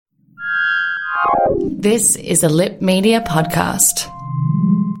This is a Lip Media podcast.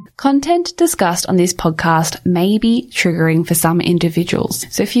 Content discussed on this podcast may be triggering for some individuals.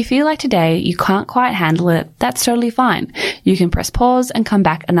 So if you feel like today you can't quite handle it, that's totally fine. You can press pause and come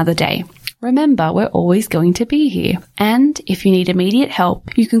back another day. Remember, we're always going to be here. And if you need immediate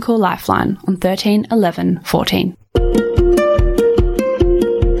help, you can call Lifeline on 13 11 14.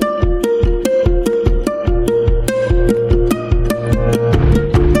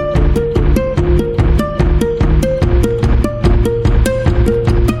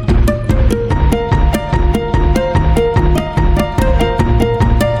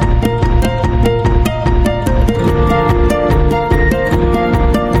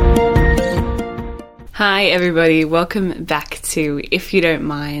 Hi everybody, welcome back to If You Don't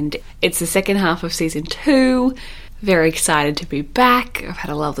Mind. It's the second half of season 2. Very excited to be back. I've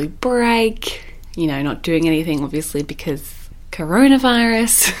had a lovely break. Not doing anything obviously because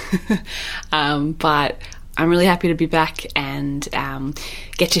coronavirus. But I'm really happy to be back and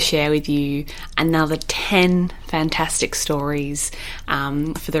get to share with you another 10 fantastic stories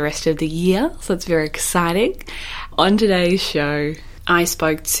for the rest of the year. So it's very exciting. On today's show, I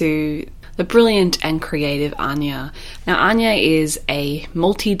spoke to the brilliant and creative Anya. Now, Anya is a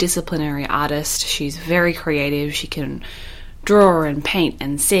multidisciplinary artist. She's very creative. She can draw and paint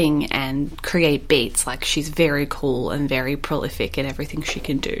and sing and create beats. Like, she's very cool and very prolific in everything she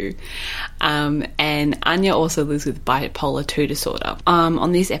can do. And Anya also lives with bipolar 2 disorder.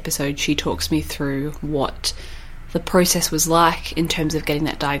 On this episode, she talks me through what the process was like in terms of getting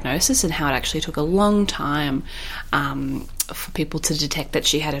that diagnosis and how it actually took a long time for people to detect that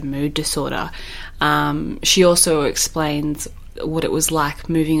she had a mood disorder. She also explains what it was like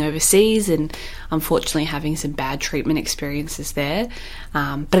moving overseas and unfortunately having some bad treatment experiences there.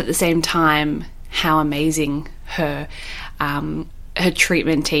 But at the same time, how amazing her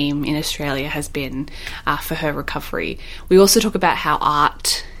treatment team in Australia has been for her recovery. We also talk about how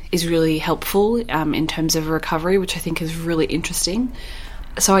art is really helpful in terms of recovery, which I think is really interesting.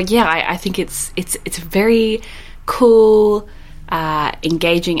 So yeah, I think it's a very cool,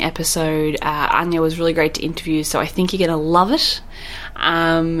 engaging episode. Anya was really great to interview, so I think you're going to love it.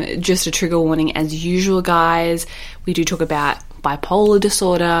 Just a trigger warning as usual, guys. We do talk about bipolar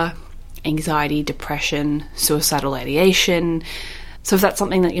disorder, anxiety, depression, suicidal ideation. So if that's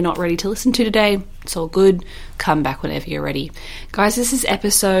something that you're not ready to listen to today, it's all good. Come back whenever you're ready. Guys, this is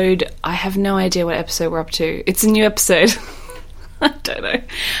I have no idea what episode we're up to. It's a new episode. I don't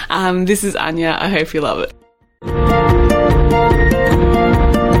know. This is Anya. I hope you love it.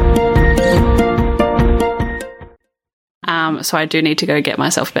 So I do need to go get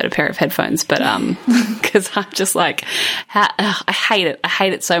myself a better pair of headphones, but because I'm just like, I hate it. I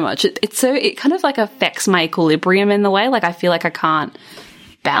hate it so much. It kind of like affects my equilibrium in the way. Like I feel like I can't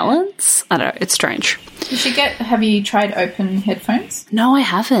balance. I don't know. It's strange. Have you tried open headphones? No, I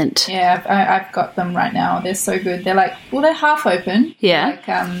haven't. Yeah, I've got them right now. They're so good. They're like, they're half open. Yeah.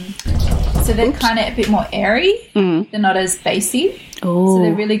 So they're kind of a bit more airy. Mm. They're not as bassy. Ooh. So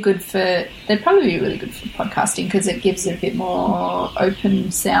they're they'd probably be really good for podcasting because it gives it a bit more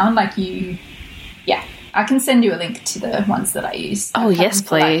open sound. I can send you a link to the ones that I use. Oh, yes,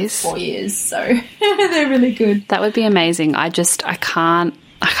 please. For 4 years, so they're really good. That would be amazing. I can't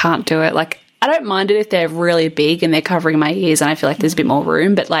do it. Like, I don't mind it if they're really big and they're covering my ears and I feel like there's a bit more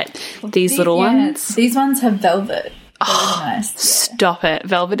room, but like these little ones. These ones have velvet. Oh, really nice. Yeah. Stop it.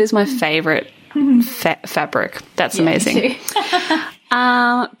 Velvet is my favourite fabric. That's amazing.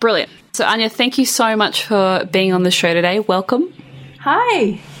 Brilliant. So, Anya, thank you so much for being on the show today. Welcome.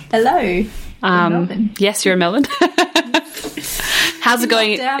 Hi. Hello. Yes, you're in Melbourne. How's it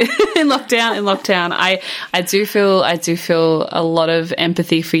going? In lockdown. I do feel a lot of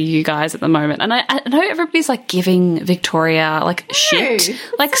empathy for you guys at the moment, and I know everybody's like giving Victoria like shit,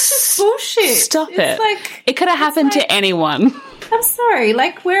 like bullshit. Stop it! Like it could have happened to anyone. I'm sorry.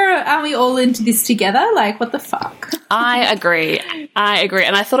 Like, aren't we all into this together? Like, what the fuck? I agree, and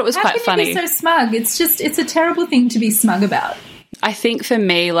I thought it was quite funny. How can you be so smug? It's a terrible thing to be smug about. I think for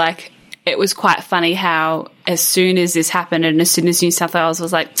me, like, it was quite funny how as soon as this happened and as soon as New South Wales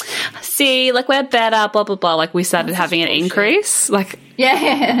was like, see, like, we're better, blah, blah, blah, like, we started having an increase. Like,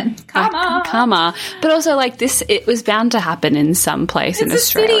 yeah, karma. But also, like, it was bound to happen in some place in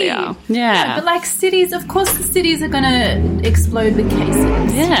Australia. Yeah. But, like, cities, of course the cities are going to explode with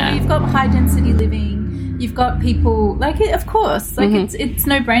cases. Yeah. You've got high-density living. You've got people, like, of course. Like, it's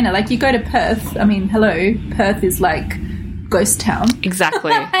no-brainer. Like, you go to Perth. I mean, hello, Perth is, like, ghost town.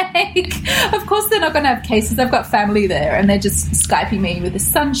 Exactly. Like, of course they're not going to have cases. I've got family there and they're just Skyping me with the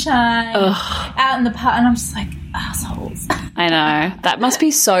sunshine out in the park, and I'm just like, assholes. I know. That must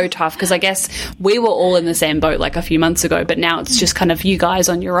be so tough because I guess we were all in the same boat like a few months ago, but now it's just kind of you guys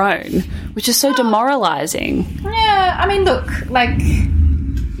on your own, which is so demoralising. Yeah, I mean, look, like,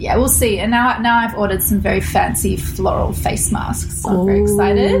 yeah, we'll see. And now I've ordered some very fancy floral face masks. So I'm very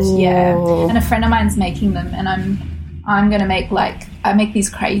excited. Yeah, and a friend of mine's making them, and I'm gonna make I make these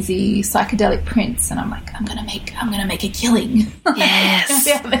crazy psychedelic prints, and I'm like, I'm gonna make a killing. Yes.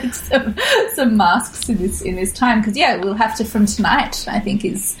 Yeah, make some masks in this time because we'll have to from tonight. I think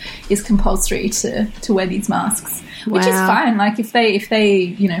is compulsory to wear these masks, which is fine. Like if they if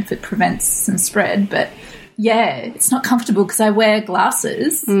it prevents some spread, but. Yeah, it's not comfortable because I wear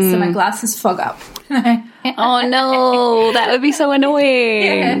glasses, so my glasses fog up. Oh no, that would be so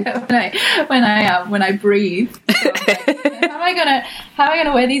annoying. Yeah, when I breathe, so I'm like, how am I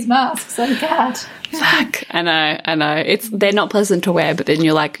gonna wear these masks? Oh God. Fuck. I know. They're not pleasant to wear, but then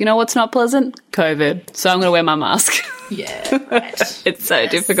you're like, you know what's not pleasant? COVID. So I'm gonna wear my mask. Yeah, right. It's so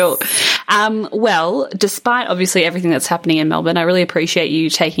difficult. Well, despite obviously everything that's happening in Melbourne, I really appreciate you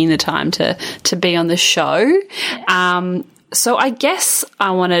taking the time to be on the show. Yeah. So I guess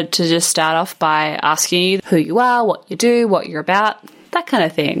I wanted to just start off by asking you who you are, what you do, what you're about, that kind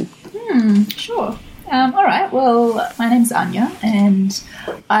of thing. Sure. All right. Well, my name's Anya, and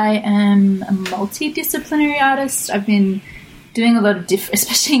I am a multidisciplinary artist. I've been doing a lot of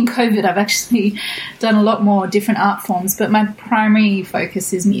especially in COVID, I've actually done a lot more different art forms, but my primary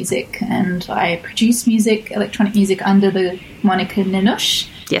focus is music, and I produce music, electronic music, under the moniker Nenush,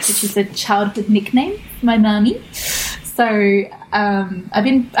 which is a childhood nickname for my mommy. So I've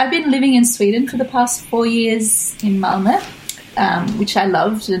been living in Sweden for the past 4 years in Malmö, which I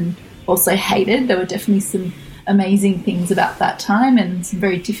loved and also hated. There were definitely some amazing things about that time and some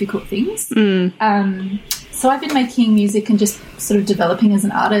very difficult things. So I've been making music and just sort of developing as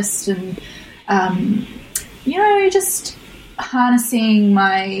an artist and, just harnessing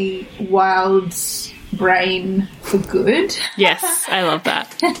my wild brain for good. Yes, I love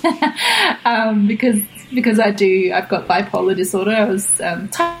that. Because I've got bipolar disorder. I was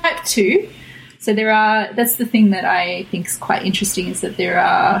type 2. So that's the thing that I think is quite interesting is that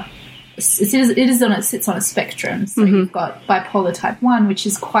it sits on a spectrum. So you've got bipolar type 1, which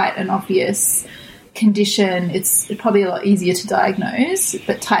is quite an obvious condition. It's probably a lot easier to diagnose,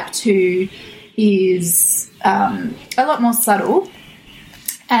 but type 2 is a lot more subtle,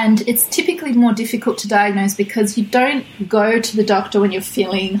 and it's typically more difficult to diagnose because you don't go to the doctor when you're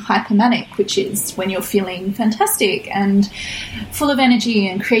feeling hypomanic, which is when you're feeling fantastic and full of energy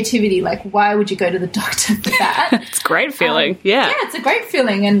and creativity. Like, why would you go to the doctor for that? It's a great feeling. Yeah, it's a great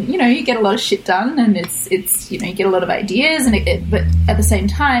feeling, and you get a lot of shit done, and it's you get a lot of ideas, and but at the same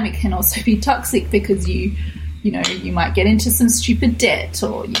time it can also be toxic because you might get into some stupid debt,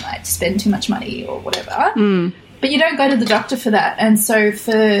 or you might spend too much money or whatever. But you don't go to the doctor for that. And so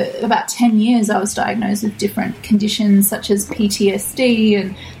for about 10 years I was diagnosed with different conditions such as PTSD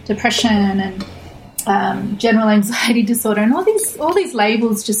and depression and general anxiety disorder, and all these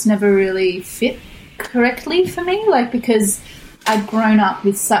labels just never really fit correctly for me, like, because I'd grown up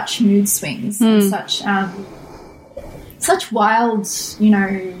with such mood swings and such wild,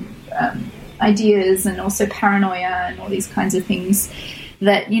 ideas, and also paranoia and all these kinds of things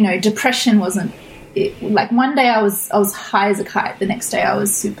that, depression wasn't like one day I was high as a kite, the next day I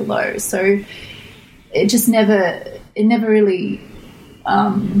was super low. So it just never really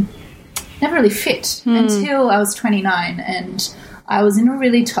fit until I was 29 and I was in a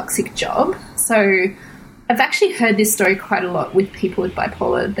really toxic job. So I've actually heard this story quite a lot with people with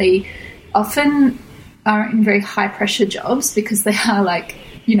bipolar. They often are in very high pressure jobs because they are like,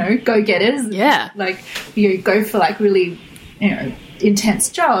 go-getters. Yeah. Like, go for like really, intense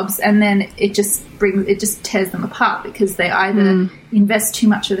jobs, and then it just tears them apart because they either invest too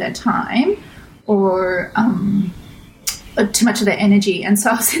much of their time or too much of their energy. And so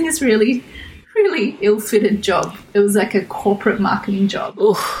I was in this really, really ill-fitted job. It was like a corporate marketing job.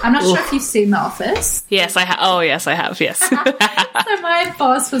 I'm not sure if you've seen The Office. Yes, I have. Oh, yes, I have. Yes. So my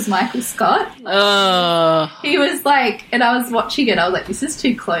boss was Michael Scott. He was like, and I was watching it. I was like, this is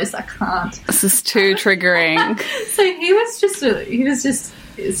too close. I can't. This is too triggering. So he was just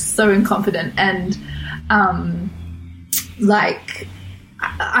so incompetent and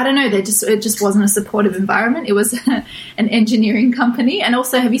I don't know. It just wasn't a supportive environment. It was an engineering company. And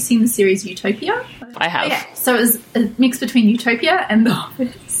also, have you seen the series Utopia? I have. Yeah. So it was a mix between Utopia and The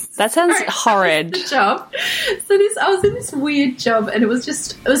Office. That sounds horrid. The job. So I was in this weird job, and it was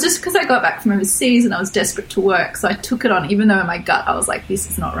just because I got back from overseas and I was desperate to work, so I took it on, even though in my gut I was like, this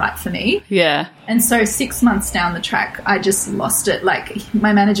is not right for me. Yeah. And so 6 months down the track, I just lost it. Like,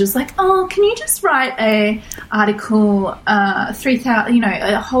 my manager was like, "Oh, can you just write a article, 3,000,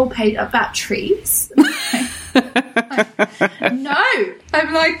 a whole page about trees?" No.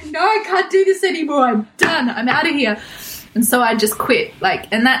 I'm like, no, I can't do this anymore. I'm done. I'm out of here. And so I just quit.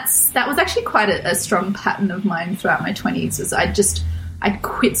 And that was actually quite a strong pattern of mine throughout my 20s. Was I'd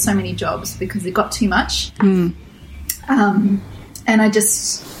quit so many jobs because it got too much. And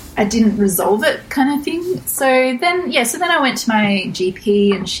I didn't resolve it, kind of thing. So then I went to my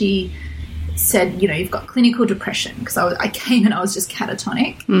GP, and she said, you've got clinical depression, because I came and I was just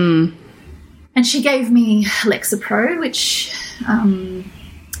catatonic. And she gave me Lexapro, which,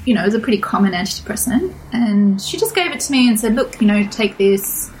 is a pretty common antidepressant. And she just gave it to me and said, look, take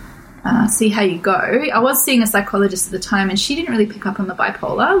this, see how you go. I was seeing a psychologist at the time, and she didn't really pick up on the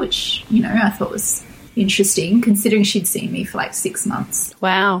bipolar, which, I thought was interesting, considering she'd seen me for like 6 months.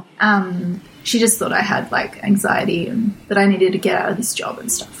 Wow. She just thought I had like anxiety and that I needed to get out of this job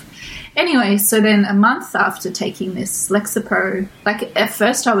and stuff. Anyway, so then a month after taking this Lexapro, at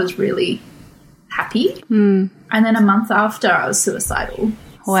first I was really happy. And then a month after I was suicidal.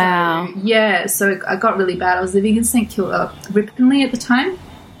 Wow. So I got really bad. I was living in St Kilda, Ripponlea at the time.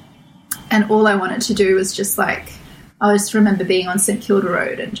 And all I wanted to do was just I just remember being on St Kilda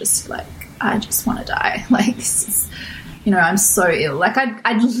Road and just I just want to die. This is, I'm so ill.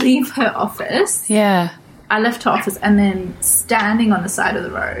 I'd leave her office. Yeah. I left her office and then standing on the side of the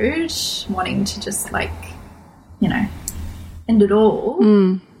road, wanting to just end it all.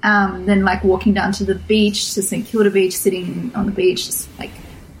 Then walking down to the beach, to St Kilda Beach, sitting on the beach, just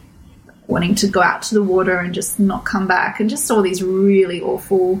wanting to go out to the water and just not come back, and just all these really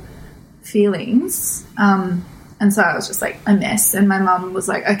awful feelings. And so I was just a mess. And my mum was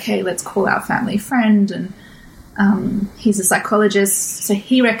like, okay, let's call our family friend. And he's a psychologist. So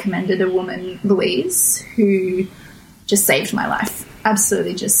he recommended a woman, Louise, who just saved my life.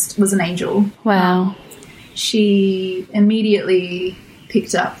 Absolutely just was an angel. Wow. She immediately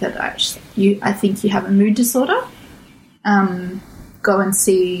picked up that I think you have a mood disorder. Go and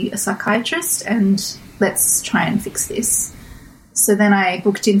see a psychiatrist and let's try and fix this. So then I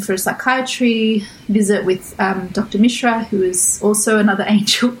booked in for a psychiatry visit with Dr. Mishra, who is also another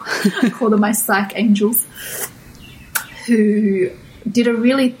angel. I call them my psych angels, who did a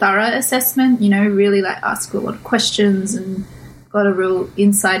really thorough assessment, really asked a lot of questions and got a real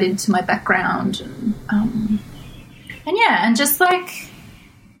insight into my background. And just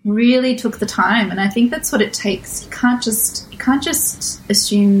really took the time. And I think that's what it takes. You can't just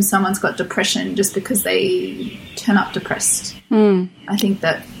assume someone's got depression just because they turn up depressed. I think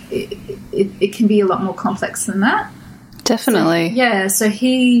that it can be a lot more complex than that. Definitely. So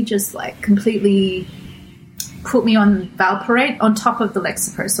he just completely put me on Valparate on top of the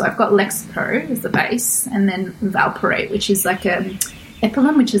Lexapro. So I've got Lexapro as the base, and then Valparate, which is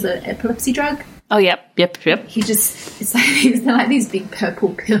Epilum, which is an epilepsy drug. Oh, yep. They're these big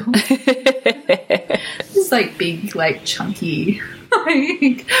purple pills. It's big, chunky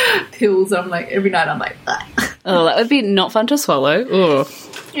pills. I'm every night I'm oh, that would be not fun to swallow. Ugh.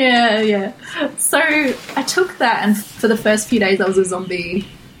 Yeah. So I took that, and for the first few days I was a zombie,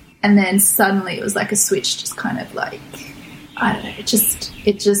 and then suddenly it was a switch, just kind of I don't know, it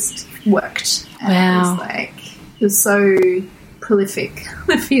just worked. And wow. It was so prolific,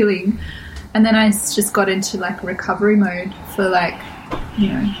 the feeling. And then I just got into recovery mode for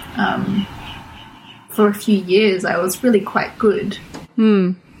for a few years. I was really quite good.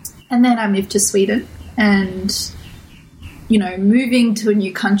 And then I moved to Sweden, and moving to a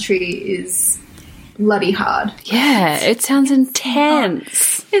new country is bloody hard. Yeah, it sounds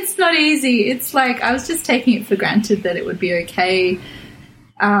intense. It's not easy. It's I was just taking it for granted that it would be okay.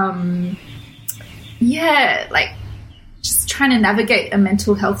 Just trying to navigate a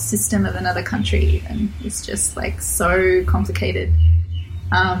mental health system of another country, and it's just so complicated.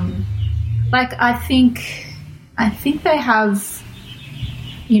 I think they have,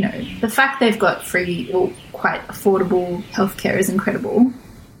 the fact they've got free or quite affordable healthcare is incredible.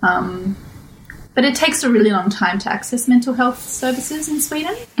 But it takes a really long time to access mental health services in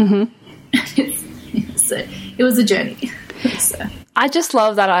Sweden. It was a journey. I just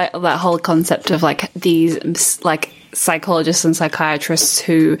love that whole concept of these psychologists and psychiatrists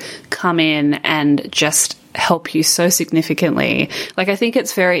who come in and just help you so significantly. I think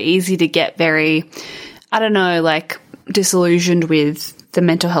it's very easy to get very, I don't know, disillusioned with the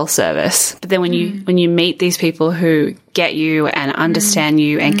mental health service. But then when you meet these people who get you and understand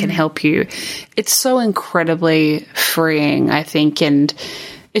you and can help you, it's so incredibly freeing, I think, and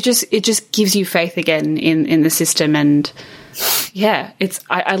it just gives you faith again in the system. And yeah,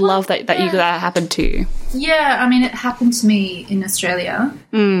 I love that that happened to you. Yeah, I mean, it happened to me in Australia,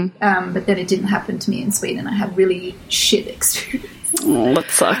 but then it didn't happen to me in Sweden. I had really shit experience. Oh, that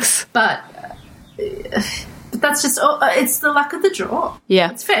sucks. But that's just, it's the luck of the draw.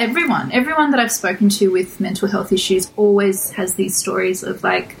 Yeah. It's for everyone. Everyone that I've spoken to with mental health issues always has these stories of,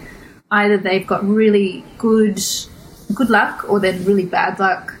 like, either they've got really good luck or then really bad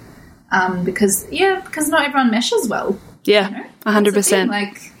luck, because not everyone meshes well. Yeah, you know? 100%.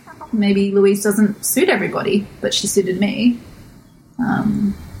 Like, maybe Louise doesn't suit everybody, but she suited me.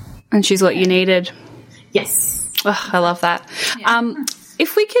 And she's what you needed. Yes. Oh, I love that. Yeah.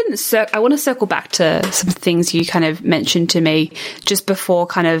 If we can, I want to circle back to some things you kind of mentioned to me just before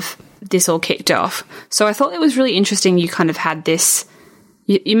kind of this all kicked off. So I thought it was really interesting you kind of had this,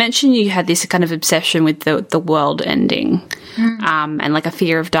 you mentioned you had this kind of obsession with the world ending, and like a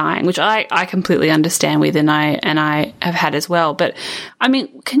fear of dying, which I completely understand with, and I have had as well. But I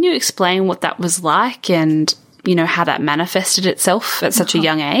mean, can you explain what that was like and, you know, how that manifested itself at such a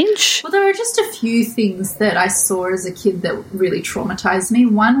young age? Well, there were just a few things that I saw as a kid that really traumatized me.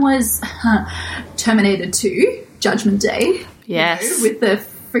 One was Terminator 2, Judgment Day. Yes. You know, with the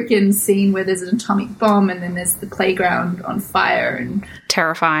freaking scene where there's an atomic bomb and then there's the playground on fire, and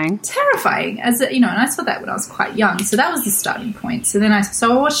Terrifying. As a, you know, and I saw that when I was quite young. So that was the starting point. So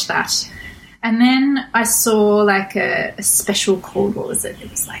I watched that. And then I saw like a special called, what was it? It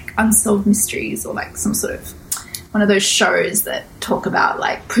was like Unsolved Mysteries, or like some sort of one of those shows that talk about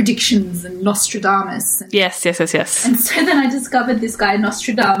like predictions and Nostradamus. And, Yes. and so then I discovered this guy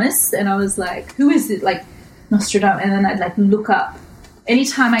Nostradamus, and I was like, who is it? Like Nostradamus. And then I'd like look up.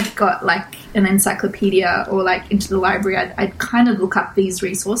 Anytime I got like an encyclopedia or like into the library, I'd kind of look up these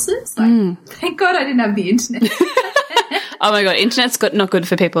resources. Like, thank God I didn't have the internet. Oh my God, internet's not good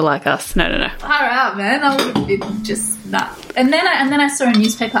for people like us. No. Far out, man. I would have been just nuts. And then I saw a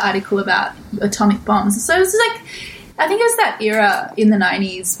newspaper article about atomic bombs. So it was like, I think it was that era in the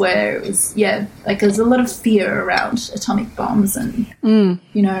 90s where it was, like there was a lot of fear around atomic bombs and,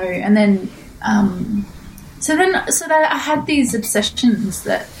 you know, and then, so that I had these obsessions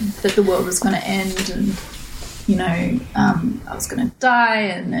that the world was going to end, and, you know, I was going to die,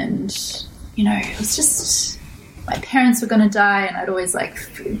 and, you know, it was just, my parents were going to die, and I'd always like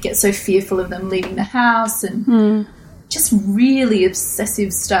get so fearful of them leaving the house, and just really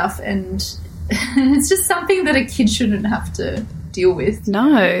obsessive stuff. And it's just something that a kid shouldn't have to deal with.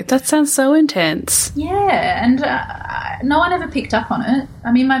 No, that sounds so intense. Yeah, and no one ever picked up on it.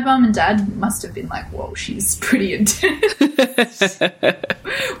 I mean, my mum and dad must have been like, whoa, she's pretty intense.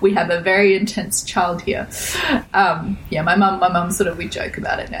 We have a very intense child here. Yeah, my mum sort of, we joke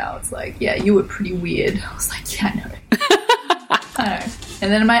about it now. It's like, yeah, you were pretty weird. I was like, yeah, I know. I know.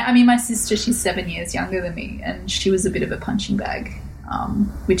 And then my sister, she's 7 years younger than me, and she was a bit of a punching bag.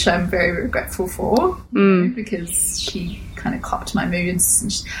 Which I'm very regretful for, you know, because she kind of copped my moods.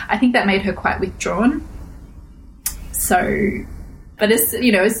 And I think that made her quite withdrawn. So, but as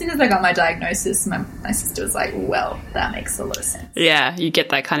soon as I got my diagnosis, my sister was like, well, that makes a lot of sense. Yeah, you get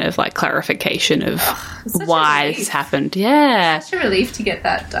that kind of like clarification of why this happened. Yeah. Such a relief to get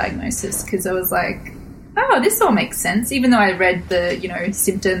that diagnosis, because I was like, oh, this all makes sense, even though I read the, you know,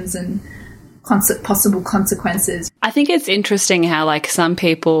 symptoms and possible consequences. I think it's interesting how like some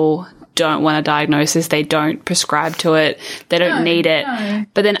people don't want a diagnosis, they don't prescribe to it, they don't need it. No.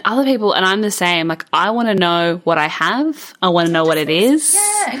 But then other people, and I'm the same, like I want to know what I have, I want to know what it is.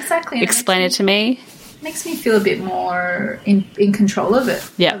 Yeah, exactly. Explain it to me. Makes me feel a bit more in control of it.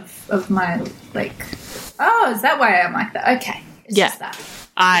 Yeah. Of my, like, oh, is that why I'm like that? Okay. It's just that.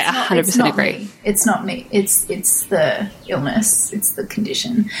 I 100% agree. Me. It's not me. It's the illness. It's the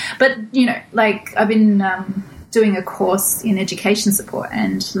condition. But, you know, like I've been doing a course in education support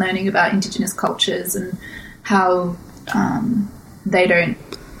and learning about Indigenous cultures and how they don't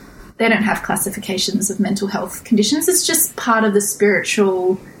have classifications of mental health conditions. It's just part of the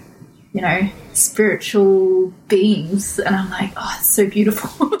spiritual beings. And I'm like, oh, it's so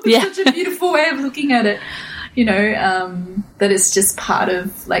beautiful. Yeah. It's such a beautiful way of looking at it. You know, that it's just part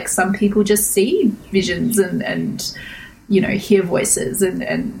of, like, some people just see visions and you know, hear voices and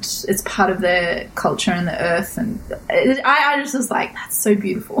it's part of their culture and the earth. And I just was like, that's so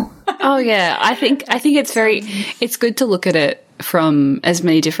beautiful. Oh, yeah. I think it's good to look at it from as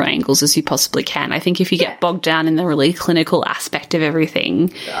many different angles as you possibly can. I think if you get bogged down in the really clinical aspect of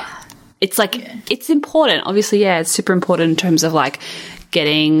everything, it's like, it's important. Obviously, yeah, it's super important in terms of, like,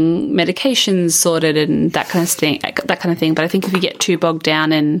 getting medications sorted and that kind of thing. But I think if you get too bogged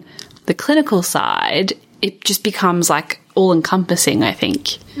down in the clinical side, it just becomes like all encompassing, I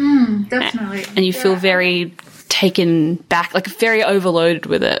think. Definitely. And you feel very taken back, like very overloaded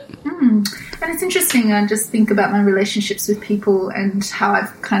with it. And it's interesting, I just think about my relationships with people and how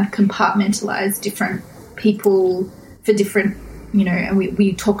I've kind of compartmentalized different people for different, you know, and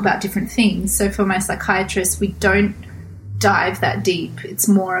we talk about different things. So for my psychiatrist, we don't dive that deep. It's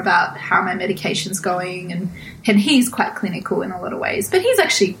more about how my medication's going, and he's quite clinical in a lot of ways, but he's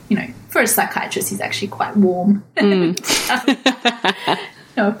actually, you know, for a psychiatrist, he's actually quite warm.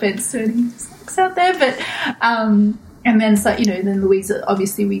 No offense to any psychs out there, but and then, so, you know, then Louisa,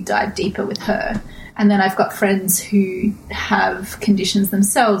 obviously we dive deeper with her. And then I've got friends who have conditions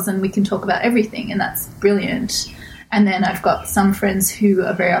themselves and we can talk about everything, and that's brilliant. And then I've got some friends who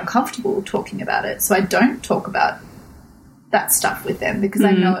are very uncomfortable talking about it. So I don't talk about that stuff with them because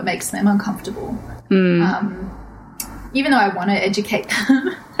I know it makes them uncomfortable. Even though I want to educate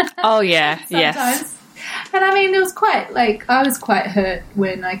them. Oh, yeah, sometimes. yes. And I mean, it was quite, like, I was quite hurt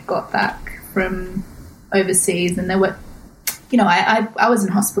when I got back from overseas, and there were, you know, I was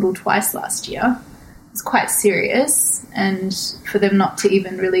in hospital twice last year. It was quite serious, and for them not to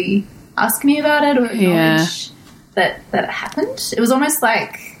even really ask me about it or acknowledge that it happened, it was almost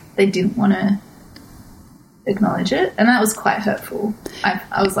like they didn't want to acknowledge it, and that was quite hurtful.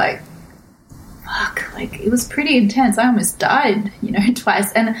 I was like, fuck, like, it was pretty intense. I almost died, you know,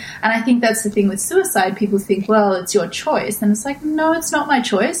 twice. And I think that's the thing with suicide. People think, well, it's your choice. And it's like, no, it's not my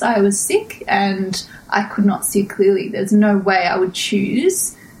choice. I was sick and I could not see clearly. There's no way I would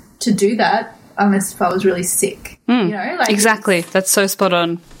choose to do that unless if I was really sick. You know, like, exactly. That's so spot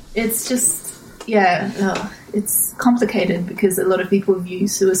on. It's just, it's complicated because a lot of people view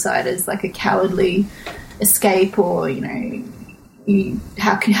suicide as like a cowardly escape, or, you know,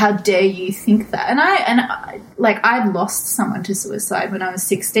 how dare you think that? And I lost someone to suicide when I was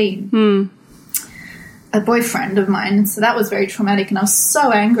 16, a boyfriend of mine, and so that was very traumatic, and I was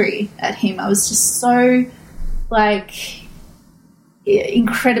so angry at him. I was just so, like,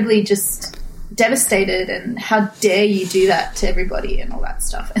 incredibly just devastated, and how dare you do that to everybody and all that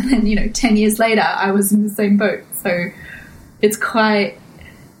stuff. And then, you know, 10 years later I was in the same boat, so it's quite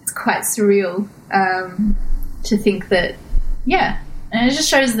surreal to think that. Yeah, and it just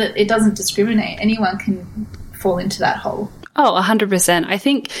shows that it doesn't discriminate. Anyone can fall into that hole. Oh, 100%. I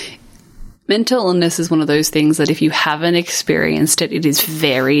think mental illness is one of those things that if you haven't experienced it, it is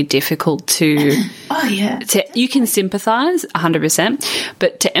very difficult to... you can sympathise 100%,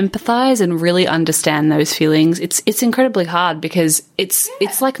 but to empathise and really understand those feelings, it's incredibly hard because it's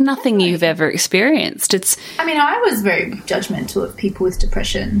like nothing you've ever experienced. I mean, I was very judgmental of people with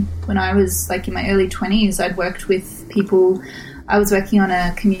depression. When I was, like, in my early 20s, I'd worked with people... I was working on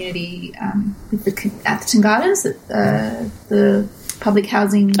a community with the Atherton Gardens, the public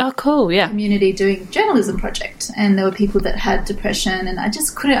housing community, doing journalism project, and there were people that had depression, and I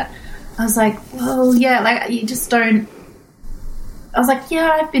just couldn't. I was like, well, yeah, like, you just don't. I was like,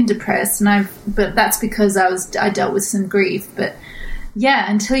 yeah, I've been depressed, but that's because I dealt with some grief, but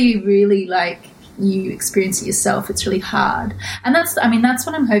yeah, until you really, like, you experience it yourself, it's really hard. And that's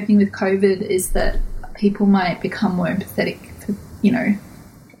what I'm hoping with COVID, is that people might become more empathetic, you know,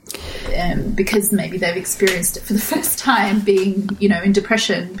 because maybe they've experienced it for the first time, being, you know, in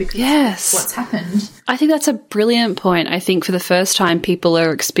depression because of what's happened. I think that's a brilliant point. I think for the first time people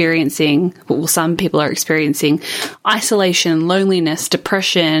are experiencing, well, some people are experiencing isolation, loneliness,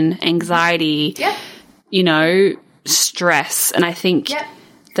 depression, anxiety, you know, stress. And I think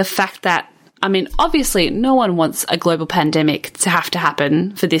the fact that, I mean, obviously no one wants a global pandemic to have to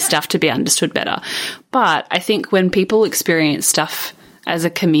happen for this stuff to be understood better. But I think when people experience stuff as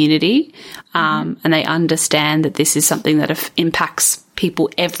a community and they understand that this is something that impacts people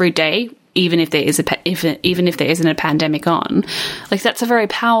every day, even if there isn't a pandemic on, like, that's a very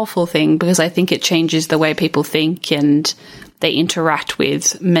powerful thing, because I think it changes the way people think and they interact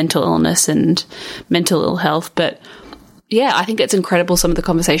with mental illness and mental ill health. But yeah, I think it's incredible, some of the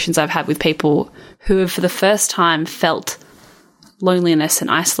conversations I've had with people who have for the first time felt loneliness and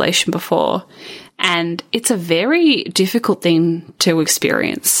isolation before. And it's a very difficult thing to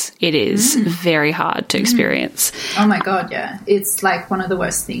experience. It is very hard to experience. Oh my God, yeah. It's like one of the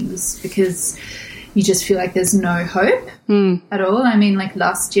worst things, because you just feel like there's no hope at all. I mean, like,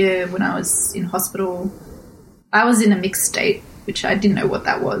 last year when I was in hospital, I was in a mixed state, which I didn't know what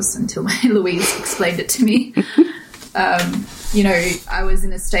that was until Louise explained it to me. You know, I was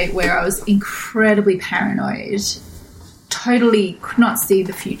in a state where I was incredibly paranoid, totally could not see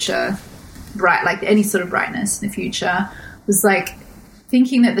the future bright, like any sort of brightness in the future. Was like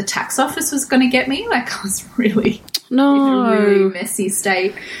thinking that the tax office was going to get me. Like, I was really No. in a really messy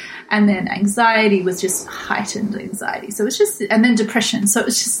state. And then anxiety was just heightened anxiety. So it was just, and then depression. So it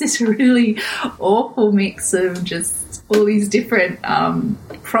was just this really awful mix of just all these different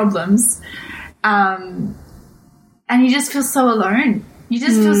problems. And you just feel so alone. You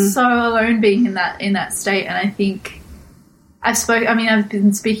just feel so alone being in that state. And I think I've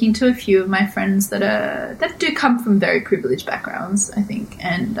been speaking to a few of my friends that do come from very privileged backgrounds, I think.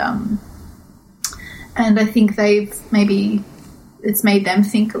 And I think it's made them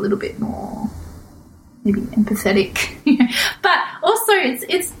think a little bit more maybe empathetic. But also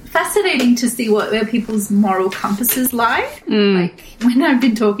it's fascinating to see where people's moral compasses lie. Like when I've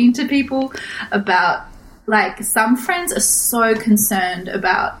been talking to people about, like, some friends are so concerned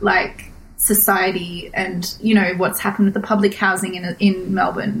about, like, society and, you know, what's happened with the public housing in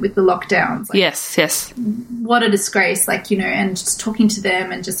Melbourne with the lockdowns. Like, Yes. what a disgrace, like, you know, and just talking to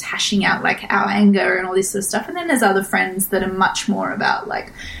them and just hashing out, like, our anger and all this sort of stuff. And then there's other friends that are much more about,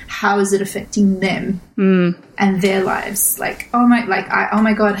 like, how is it affecting them and their lives? Like, oh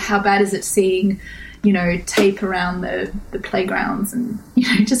my God, how bad is it seeing, you know, tape around the playgrounds and, you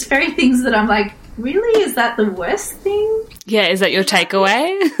know, just very things that I'm like, really? Is that the worst thing? Yeah, is that your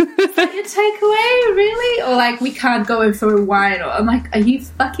takeaway? Is that your takeaway, really? Or, like, we can't go for a wine. Or I'm like, are you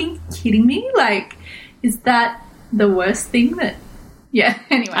fucking kidding me? Like, is that the worst thing that... Yeah,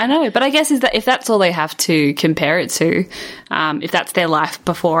 anyway. I know, but I guess is that if that's all they have to compare it to, if that's their life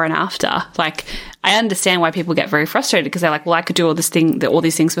before and after, like, I understand why people get very frustrated because they're like, well, I could do all these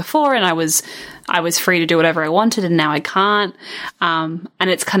things before and I was free to do whatever I wanted and now I can't. And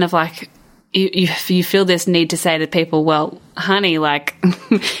it's kind of like... You feel this need to say to people, well, honey, like,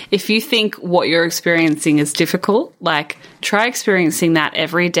 if you think what you're experiencing is difficult, like, try experiencing that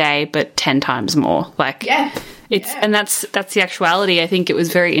every day, but 10 times more. Like, and that's the actuality. I think it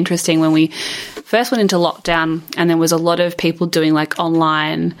was very interesting when we first went into lockdown and there was a lot of people doing, like,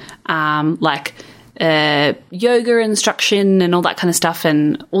 online, yoga instruction and all that kind of stuff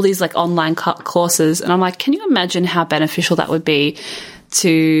and all these, like, online courses. And I'm like, can you imagine how beneficial that would be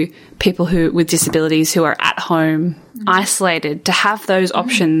to people with disabilities who are at home, isolated, to have those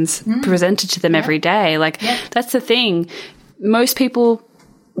options presented to them every day? Like, that's the thing. Most people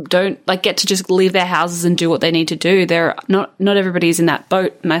don't, like, get to just leave their houses and do what they need to do. They're not everybody's in that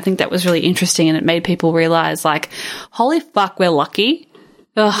boat. And I think that was really interesting and it made people realize, like, holy fuck, we're lucky.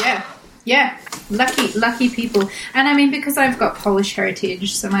 Ugh. Yeah. Lucky people. And I mean, because I've got Polish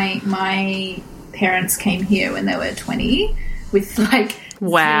heritage, so my parents came here when they were 20 with, like,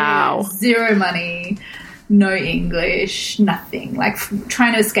 zero money, no English, nothing, like,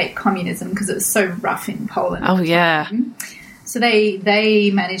 trying to escape communism because it was so rough in Poland. Oh, yeah. So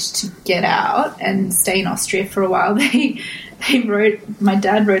they managed to get out and stay in Austria for a while. My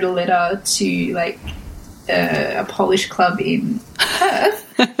dad wrote a letter to, like, a Polish club in Perth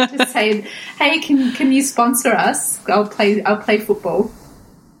to say, hey, can you sponsor us? I'll play football.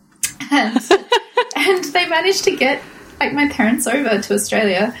 And they managed to get, like, my parents over to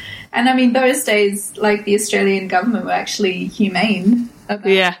Australia. And I mean, those days, like, the Australian government were actually humane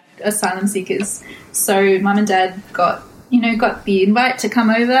about asylum seekers. So Mum and Dad got the invite to come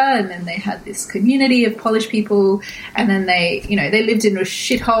over, and then they had this community of Polish people, and then they lived in a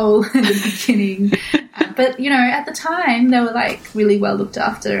shithole in the beginning. But, you know, at the time they were, like, really well looked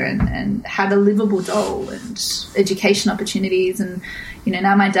after and had a livable dole and education opportunities. And, you know,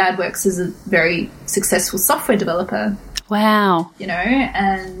 now my dad works as a very successful software developer. Wow. You know,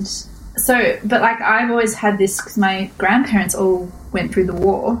 and so, but, like, I've always had this because my grandparents all went through the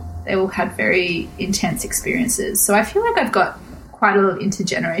war. They all had very intense experiences. So I feel like I've got quite a lot of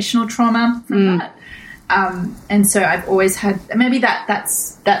intergenerational trauma from that. And so I've always had, maybe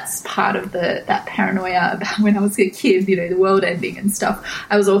that's part of that paranoia about when I was a kid, you know, the world ending and stuff.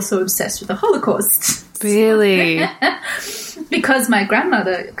 I was also obsessed with the Holocaust. Really? Because my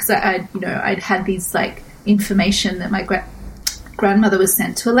grandmother, because I'd had these, like, information that my grandmother was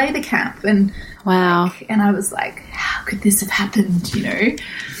sent to a labour camp, and like, and I was like, how could this have happened, you know?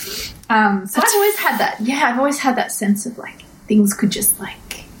 So I've always had that. Yeah, I've always had that sense of, like, things could just,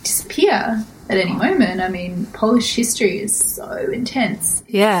 like, disappear at any moment. I mean, Polish history is so intense.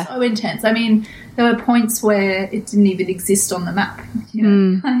 Yeah. So intense. I mean, there were points where it didn't even exist on the map, you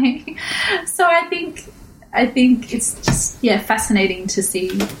know? So I think it's just, fascinating to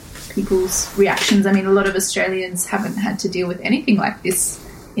see people's reactions. I mean, a lot of Australians haven't had to deal with anything like this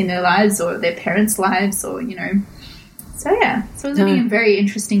in their lives or their parents' lives, or, you know. So, yeah. So we're living in very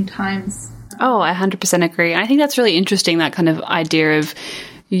interesting times. Oh, I 100% agree. I think that's really interesting, that kind of idea of,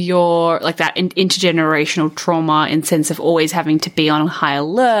 your, like, that intergenerational trauma in sense of always having to be on high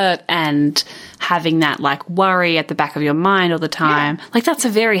alert and having that, like, worry at the back of your mind all the time. Yeah. Like, that's a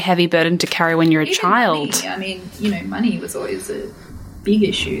very heavy burden to carry when you're a child. Money. I mean, you know, money was always a big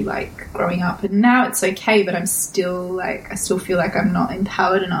issue, like, growing up. And now it's okay, but I'm still, like, I still feel like I'm not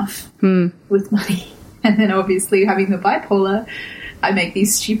empowered enough with money. And then obviously having the bipolar, I make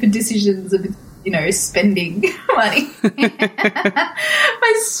these stupid decisions of, you know, spending money.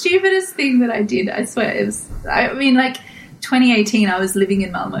 My stupidest thing that I did, I swear, it was, I mean, like, 2018, I was living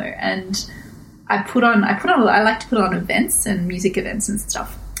in Malmo, and I like to put on events and music events and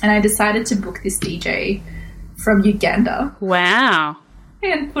stuff. And I decided to book this DJ from Uganda. Wow.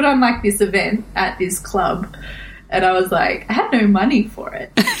 And put on, like, this event at this club. And I was like, I had no money for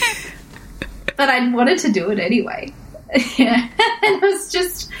it. But I wanted to do it anyway. Yeah. And it was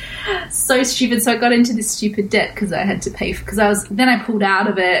just so stupid. So I got into this stupid debt because I had to pay for, then I pulled out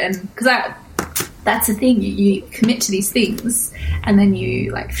of it, and that's the thing, you commit to these things and then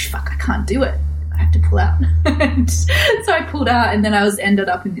you like, fuck, I can't do it, I have to pull out. And so I pulled out, and then I ended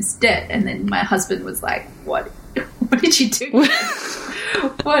up in this debt, and then my husband was like, what did you do?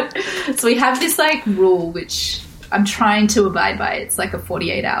 What? So we have this, like, rule which I'm trying to abide by. It's like a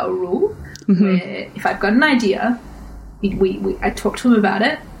 48-hour rule where if I've got an idea, I talk to him about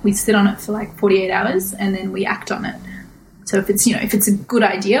it, we sit on it for like 48 hours, and then we act on it. So if it's a good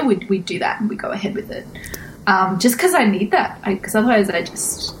idea, we do that and we go ahead with it. Just because I need that, because otherwise I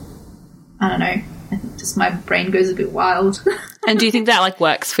don't know, I think just my brain goes a bit wild. And do you think that, like,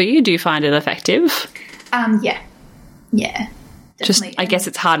 works for you? Do you find it effective? Yeah, just, definitely. I guess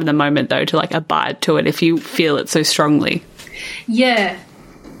it's hard in the moment though to, like, abide to it if you feel it so strongly. Yeah,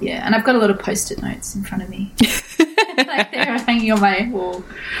 and I've got a lot of Post-it notes in front of me. Like, they're hanging on my wall.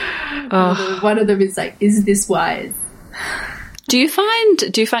 One of them is like, is this wise? Do you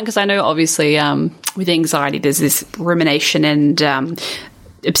find, because I know obviously with anxiety there's this rumination and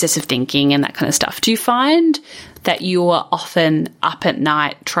obsessive thinking and that kind of stuff. Do you find that you're often up at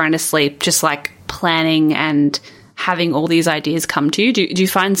night trying to sleep, just like planning and having all these ideas come to you? Do you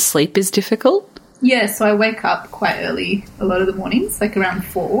find sleep is difficult? Yeah, so I wake up quite early a lot of the mornings, like around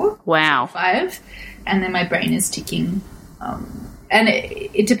 4. Wow. 5, and then my brain is ticking. And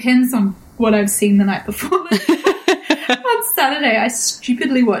it depends on what I've seen the night before. On Saturday, I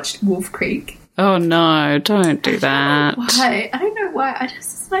stupidly watched Wolf Creek. Oh, no, don't do that. Why? I don't know why. I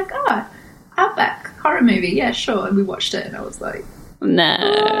just was like, Outback, horror movie, yeah, sure. And we watched it, and I was like, no.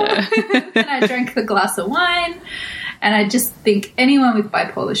 Oh. And I drank a glass of wine, and I just think anyone with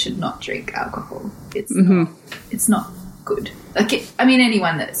bipolar should not drink alcohol. It's not good. Like,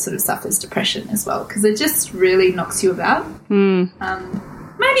 anyone that sort of suffers depression as well, because it just really knocks you about.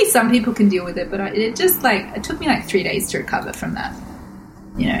 Maybe some people can deal with it, but it took me like 3 days to recover from that,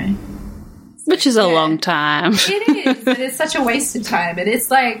 you know. Which is a long time. It is, but it's such a waste of time. And it's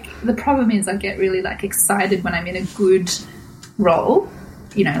like, the problem is I get really, like, excited when I'm in a good role,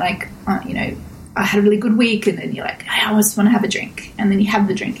 you know, like, I had a really good week, and then you're like, I always want to have a drink, and then you have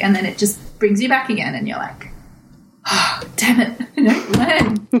the drink, and then it just brings you back again, and you're like, oh, damn it, you know,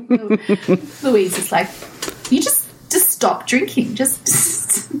 when? Louise is like, you just stop drinking,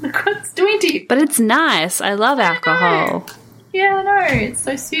 just look what it's doing to you. But it's nice. I love alcohol. Yeah, I know. It's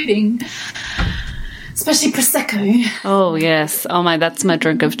so soothing. Especially Prosecco. Oh, yes. Oh, that's my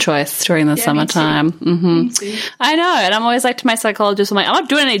drink of choice during the summertime. Me too. I know. And I'm always like to my psychologist, I'm like, I'm not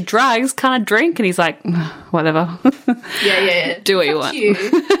doing any drugs. Can't I drink? And he's like, whatever. Yeah. Do what you want.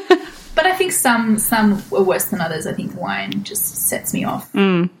 But I think some are worse than others. I think wine just sets me off.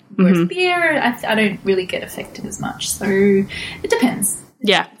 Whereas beer, I don't really get affected as much. So it depends.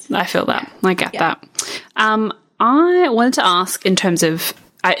 Yeah, I feel that. I get that. I wanted to ask in terms of,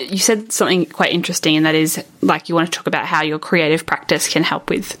 you said something quite interesting, and that is, like, you want to talk about how your creative practice can help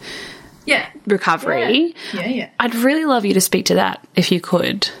with recovery. Yeah. I'd really love you to speak to that if you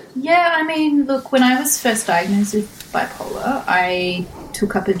could. Yeah, look, when I was first diagnosed with bipolar, I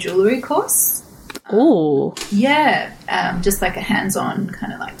took up a jewellery course. Oh. Yeah, just like a hands-on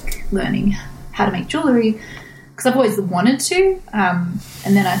kind of like learning how to make jewellery, because I've always wanted to. And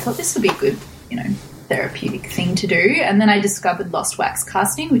then I thought this would be a good, therapeutic thing to do. And then I discovered lost wax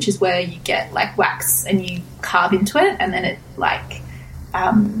casting, which is where you get like wax and you carve into it, and then it like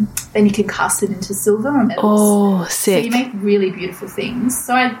then you can cast it into silver or metals. Oh, sick. So you make really beautiful things.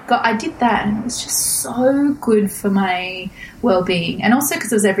 So I did that, and it was just so good for my well-being, and also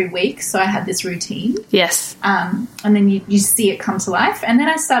because it was every week, so I had this routine. Yes. And then you see it come to life, and then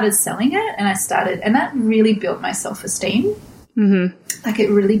I started selling it, and that really built my self-esteem. Like, it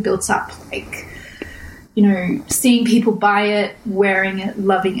really built up, like, you know, seeing people buy it, wearing it,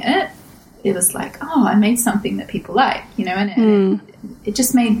 loving it, it was like, oh, I made something that people like, you know, and it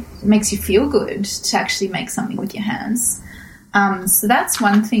just makes you feel good to actually make something with your hands. So that's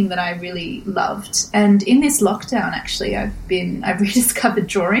one thing that I really loved. And in this lockdown, actually, I've rediscovered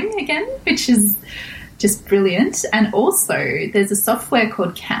drawing again, which is just brilliant. And also there's a software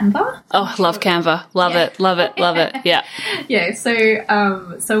called Canva. Oh, love Canva. Love it. Yeah. Yeah.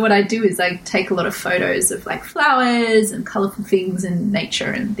 So what I do is I take a lot of photos of like flowers and colourful things and nature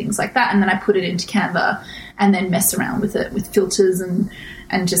and things like that. And then I put it into Canva and then mess around with it with filters and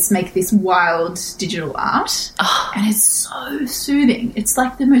just make this wild digital art. Oh. And it's so soothing. It's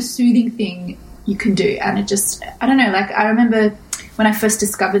like the most soothing thing you can do. And it just, I don't know, like I remember when I first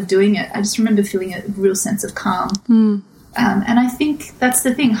discovered doing it, I just remember feeling a real sense of calm. And I think that's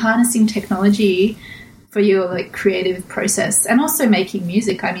the thing, harnessing technology for your like creative process and also making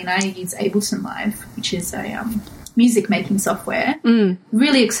music. I mean, I use Ableton Live, which is a music making software,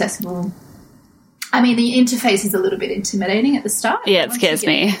 really accessible. I mean, the interface is a little bit intimidating at the start. Yeah, it scares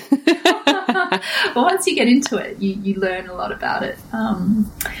me. But once you get into it, you learn a lot about it.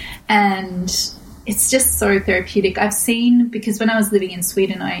 And it's just so therapeutic. I've seen, because when I was living in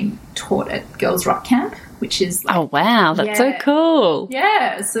Sweden, I taught at Girls Rock Camp, which is like, oh, wow, that's so cool.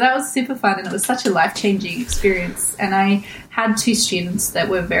 Yeah, so that was super fun and it was such a life-changing experience. And I had 2 students that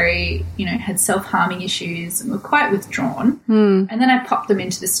were very, you know, had self-harming issues and were quite withdrawn. And then I popped them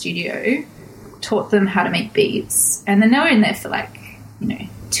into the studio, taught them how to make beats, and then they were in there for like, you know,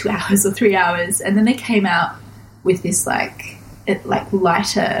 2 hours or 3 hours, and then they came out with this like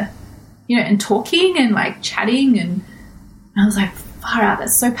lighter, you know, and talking and like chatting, and I was like, far out,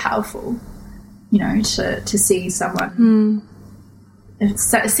 that's so powerful, you know, to see someone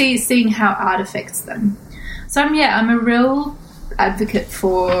seeing how art affects them. So I'm a real advocate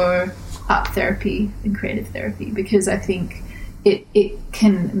for art therapy and creative therapy because I think it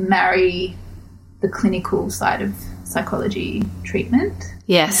can marry the clinical side of psychology treatment.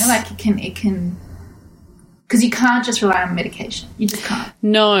 Yes. You know, like it can, because you can't just rely on medication. You just can't.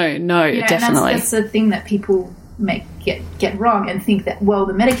 No, you know, definitely. That's the thing that people get wrong and think that, well,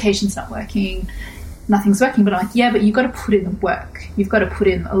 the medication's not working, nothing's working. But I'm like, yeah, but you've got to put in the work. You've got to put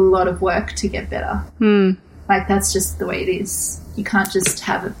in a lot of work to get better. Like, that's just the way it is. You can't just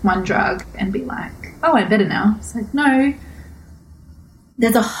have one drug and be like, oh, I'm better now. It's like, no.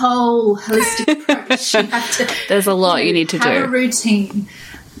 There's a whole holistic approach. You have to, there's a lot you need to do. Have a routine,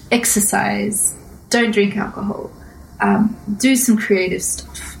 exercise, don't drink alcohol, do some creative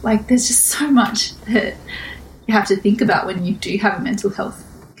stuff. Like, there's just so much that you have to think about when you do have a mental health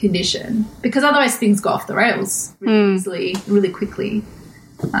condition, because otherwise things go off the rails really easily, really quickly.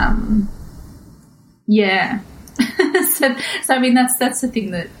 Yeah. so I mean, that's the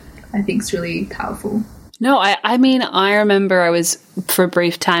thing that I think is really powerful. No, I mean, I remember I was for a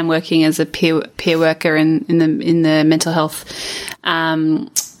brief time working as a peer worker in the mental health kind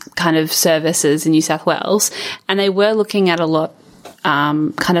of services in New South Wales, and they were looking at a lot,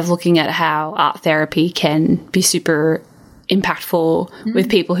 kind of looking at how art therapy can be super impactful with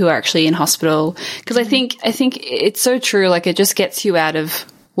people who are actually in hospital, because I think it's so true. Like, it just gets you out of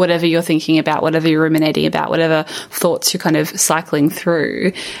whatever you're thinking about, whatever you're ruminating about, whatever thoughts you're kind of cycling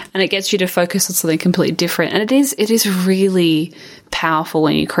through, and it gets you to focus on something completely different. And it is really powerful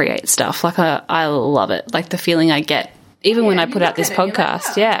when you create stuff. Like, I love it. Like, the feeling I get even when I put out this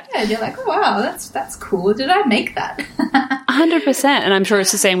podcast. Like, wow. Yeah, you're like, oh, wow, that's cool. Did I make that? 100%. And I'm sure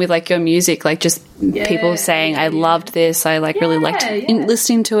it's the same with like your music, like just people saying, I loved this. I really liked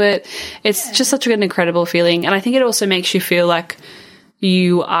listening to it. It's just such an incredible feeling. And I think it also makes you feel like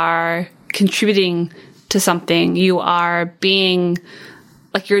you are contributing to something. You are being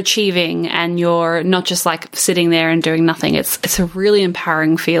like, you're achieving, and you're not just like sitting there and doing nothing. It's a really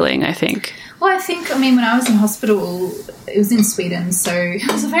empowering feeling, I think. Well, I mean, when I was in hospital, it was in Sweden, so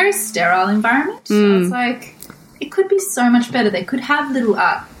it was a very sterile environment. So I was like, it could be so much better. They could have little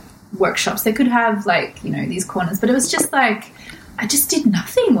art workshops. They could have, like, you know, these corners. But it was just like, I just did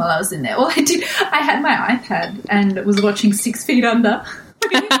nothing while I was in there. All I had my iPad and was watching 6 Feet Under.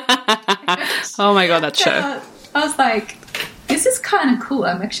 Oh, my God, that show. I was like, this is kind of cool.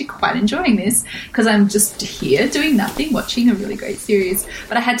 I'm actually quite enjoying this because I'm just here doing nothing, watching a really great series.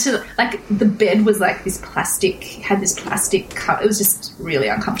 But I had to, like, the bed was like this plastic, had this plastic cut. It was just really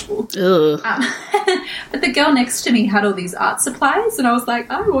uncomfortable. But the girl next to me had all these art supplies, and I was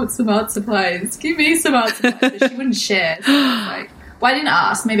like, I want some art supplies. Give me some art supplies. But she wouldn't share. So I was like, well, I didn't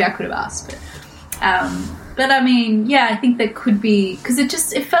ask. Maybe I could have asked. But I mean, yeah, I think there could be, because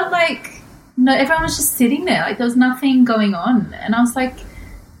it felt like, no, everyone was just sitting there. Like, there was nothing going on. And I was like,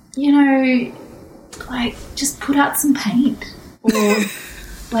 you know, like, just put out some paint or,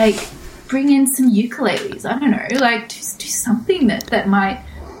 like, bring in some ukuleles. I don't know, like, just do something that might,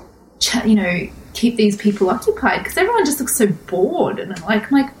 you know, keep these people occupied, because everyone just looks so bored. And I'm like,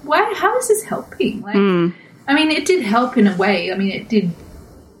 why? How is this helping? Like, I mean, it did help in a way. I mean, it did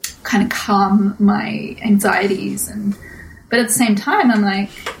kind of calm my anxieties, but at the same time, I'm like,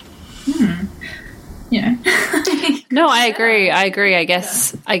 you know. No, I agree. I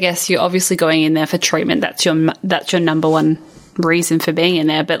guess you're obviously going in there for treatment. That's your number one reason for being in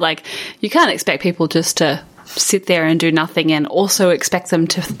there. But like, you can't expect people just to sit there and do nothing, and also expect them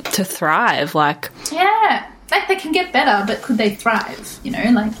to thrive. Like, yeah, like they can get better, but could they thrive? You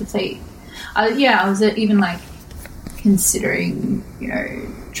know, like if they, I was even like considering, you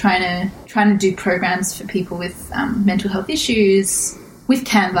know, trying to do programs for people with mental health issues with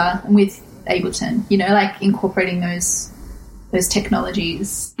Canva and with Ableton, you know, like incorporating those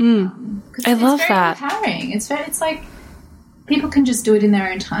technologies. I love that. It's very empowering. It's like people can just do it in their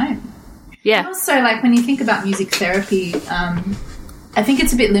own time. Yeah. And also, like, when you think about music therapy, I think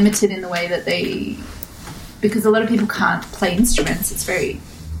it's a bit limited in the way that because a lot of people can't play instruments. It's very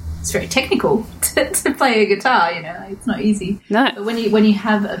technical to play a guitar, you know, like, it's not easy. No. But when you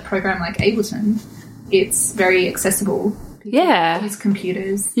have a program like Ableton, it's very accessible. People use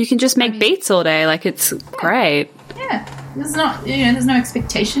computers. You can just make beats all day. Like, it's great. Yeah. There's no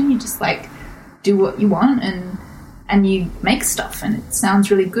expectation. You just, like, do what you want and you make stuff, and it sounds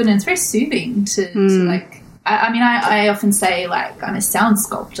really good, and it's very soothing to like, I often say, like, I'm a sound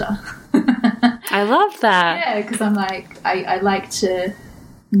sculptor. I love that. Yeah, because I'm like, I like to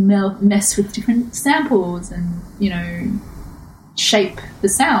mess with different samples and, you know, shape the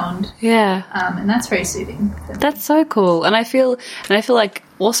sound. Yeah. And that's very soothing. That's so cool. And I feel like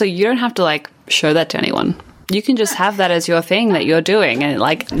also you don't have to, like, show that to anyone. You can just have that as your thing that you're doing, and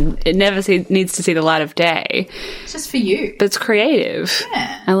it never needs to see the light of day. It's just for you. But it's creative.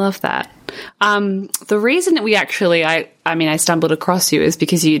 Yeah. I love that. The reason that we actually, I stumbled across you is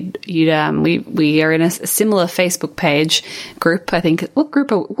because we are in a similar Facebook page group. I think, what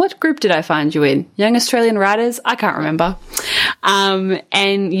group did I find you in? Young Australian Writers? I can't remember.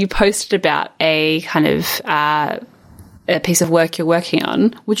 And you posted about a kind of, a piece of work you're working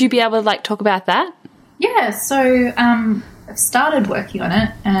on. Would you be able to, like, talk about that? Yeah, so I've started working on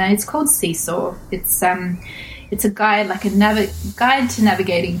it. It's called Seesaw. It's a guide, like a guide to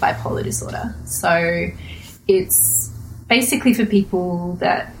navigating bipolar disorder. So it's basically for people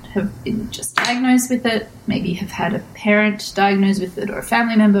that have been just diagnosed with it, maybe have had a parent diagnosed with it, or a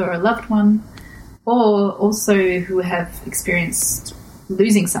family member or a loved one, or also who have experienced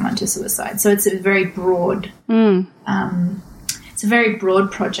losing someone to suicide. So it's a very broad it's a very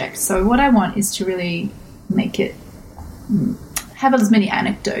broad project. So what I want is to really make it have as many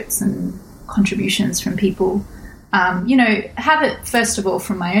anecdotes and contributions from people. You know, have it first of all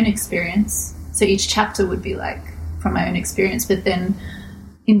from my own experience. So each chapter would be like from my own experience, but then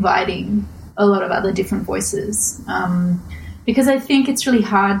inviting a lot of other different voices. Because I think it's really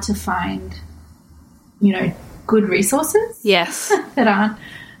hard to find, you know, good resources. Yes. That aren't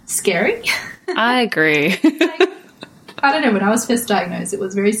scary. I agree. I don't know, when I was first diagnosed, it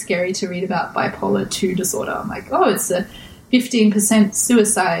was very scary to read about bipolar 2 disorder. I'm like, oh, it's a 15%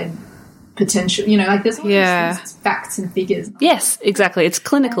 suicide potential. You know, like there's all these facts and figures. Yes, exactly. It's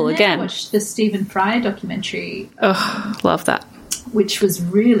clinical again. I watched the Stephen Fry documentary. Oh, love that. Which was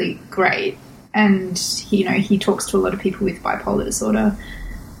really great. And, he talks to a lot of people with bipolar disorder.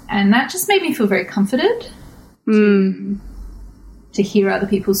 And that just made me feel very comforted to hear other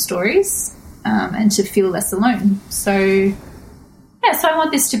people's stories. And to feel less alone. So I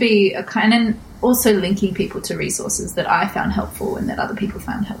want this to be a kind, and also linking people to resources that I found helpful and that other people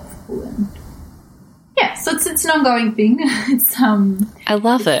found helpful. And so it's an ongoing thing. I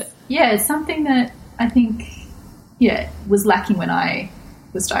love it. Yeah, it's something that I think was lacking when I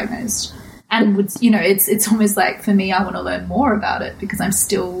was diagnosed. And it's almost like, for me, I want to learn more about it because I'm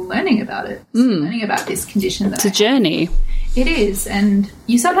still learning about it. Learning about this condition. It's a journey. It is, and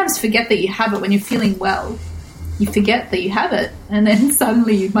you sometimes forget that you have it when you're feeling well. You forget that you have it, and then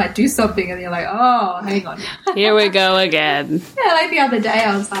suddenly you might do something and you're like, oh, hang on. Here we go again. Yeah, like the other day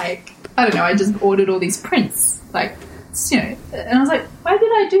I was like, I don't know, I just ordered all these prints, like, and I was like, why did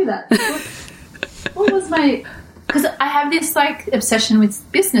I do that? What was my... Because I have this, like, obsession with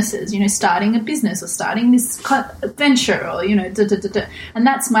businesses, starting a business or starting this venture or, and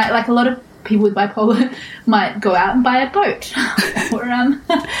that's my, like, a lot of people with bipolar might go out and buy a boat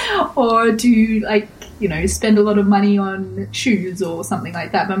or do, like, spend a lot of money on shoes or something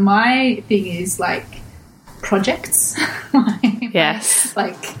like that. But my thing is, like, projects. Yes.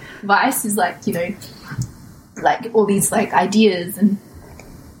 Like, Vice is like, you know, like all these like ideas and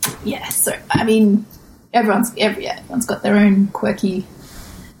so I mean everyone's got their own quirky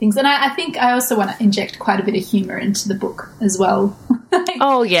things, and I think I also want to inject quite a bit of humor into the book as well.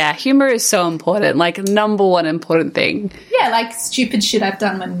 Oh yeah, humor is so important, like number one important thing. Yeah, like stupid shit I've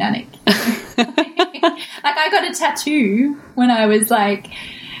done when manic. Like I got a tattoo when I was like,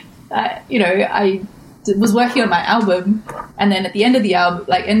 you know, I was working on my album, and then at the end of the album,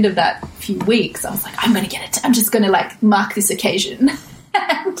 like end of that few weeks, I was like, I'm going to get it. I'm just going to like mark this occasion.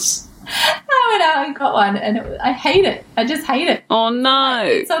 And I went out and got one, and I hate it. I just hate it. Oh no!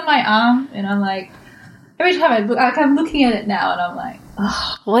 It's on my arm, and I'm like, every time I look, like I'm looking at it now, and I'm like,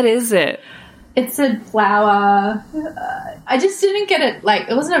 oh. What is it? It's a flower. I just didn't get it. Like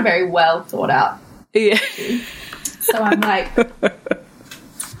it wasn't a very well thought out. Yeah. So I'm like,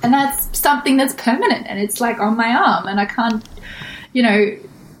 and that's something that's permanent, and it's like on my arm, and I can't, you know,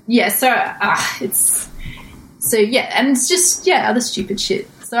 yeah. So and it's just other stupid shit.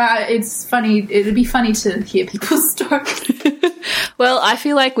 So it's funny. It'd be funny to hear people's stories. Well, I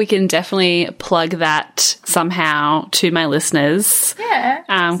feel like we can definitely plug that somehow to my listeners.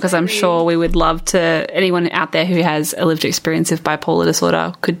 Yeah. Because I'm sure we would love to, anyone out there who has a lived experience of bipolar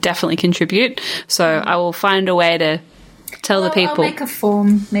disorder could definitely contribute. So I will find a way to tell the people. I'll make a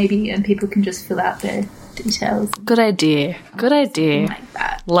form maybe, and people can just fill out their details. Good idea. Good idea. Like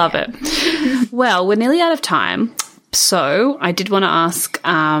that. Love it. Well, we're nearly out of time. So I did want to ask,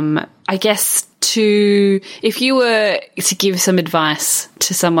 I guess, if you were to give some advice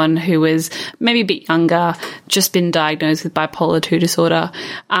to someone who was maybe a bit younger, just been diagnosed with bipolar 2 disorder,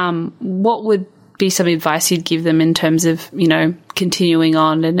 what would be some advice you'd give them in terms of, you know, continuing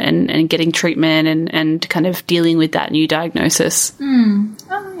on and getting treatment and kind of dealing with that new diagnosis?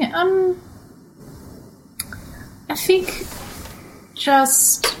 I think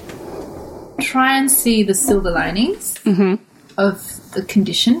just try and see the silver linings of the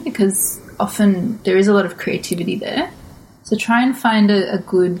condition, because often there is a lot of creativity there. So try and find a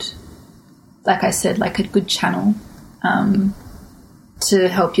good, like I said, like a good channel to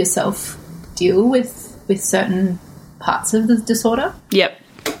help yourself deal with certain parts of the disorder. Yep.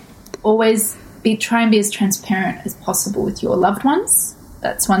 Always try and be as transparent as possible with your loved ones.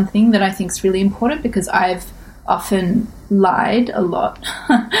 That's one thing that I think is really important, because I've often lied a lot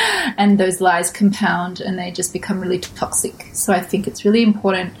and those lies compound and they just become really toxic. So I think it's really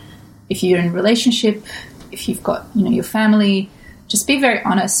important, if you're in a relationship, if you've got, you know, your family, just be very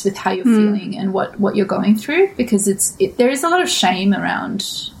honest with how you're feeling and what you're going through, because there is a lot of shame around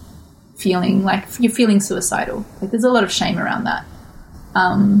feeling like you're feeling suicidal. Like there's a lot of shame around that.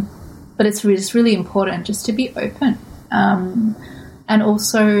 But it's really important just to be open. And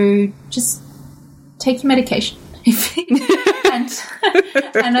also just take your medication. and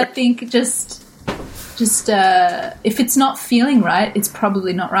I think just if it's not feeling right, it's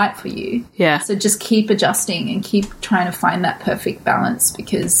probably not right for you. Yeah. So just keep adjusting and keep trying to find that perfect balance,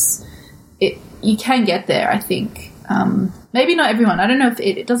 because you can get there, I think. Maybe not everyone. I don't know if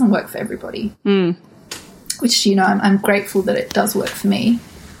it doesn't work for everybody. Which, you know, I'm grateful that it does work for me.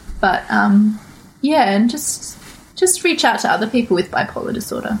 But yeah, and just reach out to other people with bipolar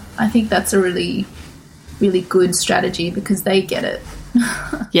disorder. I think that's a really, really good strategy, because they get it.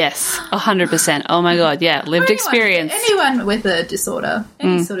 Yes, 100%. Oh my God, yeah, lived experience. Anyone with a disorder,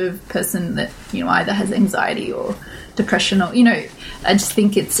 any sort of person that, you know, either has anxiety or depression, or, you know, I just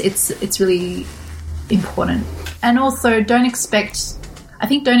think it's really important. And also don't expect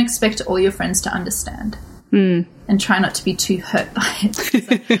all your friends to understand. And try not to be too hurt by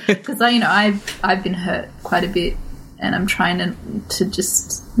it, because you know, I've been hurt quite a bit, and I'm trying to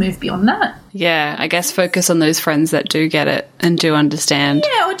just move beyond that. Yeah, I guess focus on those friends that do get it and do understand.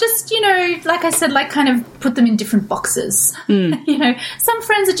 Yeah, or just, you know, like I said, like kind of put them in different boxes. You know, some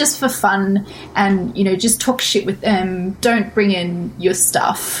friends are just for fun, and, you know, just talk shit with them. Don't bring in your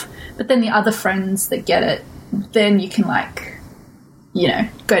stuff. But then the other friends that get it, then you can, like, you know,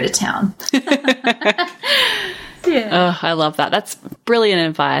 go to town. Yeah. Oh, I love that. That's brilliant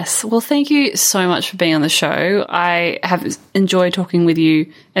advice. Well, thank you so much for being on the show. I have enjoyed talking with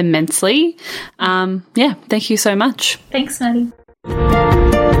you immensely. Yeah, thank you so much. Thanks, Maddie.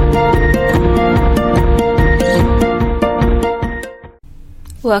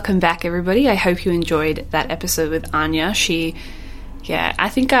 Welcome back, everybody. I hope you enjoyed that episode with Anya. I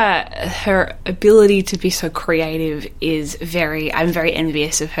think her ability to be so creative I'm very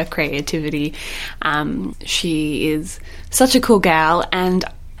envious of her creativity. She is such a cool gal, and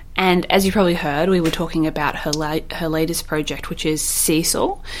And as you probably heard, we were talking about her latest project, which is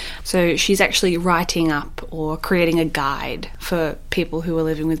Seesaw. So she's actually writing up or creating a guide for people who are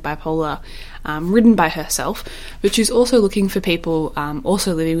living with bipolar, written by herself, but she's also looking for people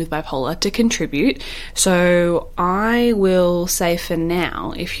also living with bipolar to contribute. So I will say for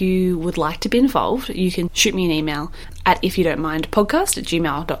now, if you would like to be involved, you can shoot me an email at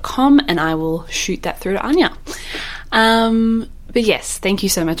ifyoudon'tmindpodcast@gmail.com, and I will shoot that through to Anya. But yes, thank you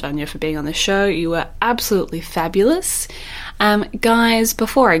so much, Anya, for being on the show. You were absolutely fabulous. Guys,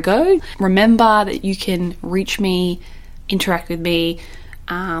 before I go, remember that you can reach me, interact with me,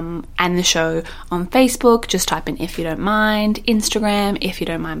 and the show on Facebook. Just type in If You Don't Mind. Instagram, If You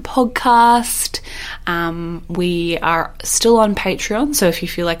Don't Mind Podcast. We are still on Patreon, so if you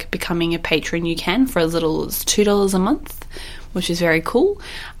feel like becoming a patron, you can for as little as $2 a month, which is very cool.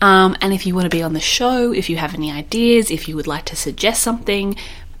 And if you want to be on the show, if you have any ideas, if you would like to suggest something,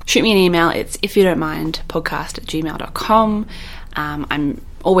 shoot me an email. It's ifyoudon'tmindpodcast@gmail.com. I'm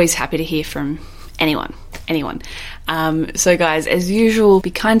always happy to hear from anyone. So guys, as usual,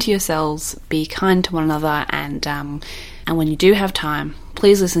 be kind to yourselves, be kind to one another, and when you do have time,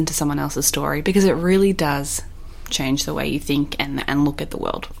 please listen to someone else's story, because it really does change the way you think and look at the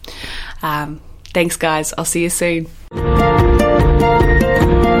world. Thanks guys, I'll see you soon.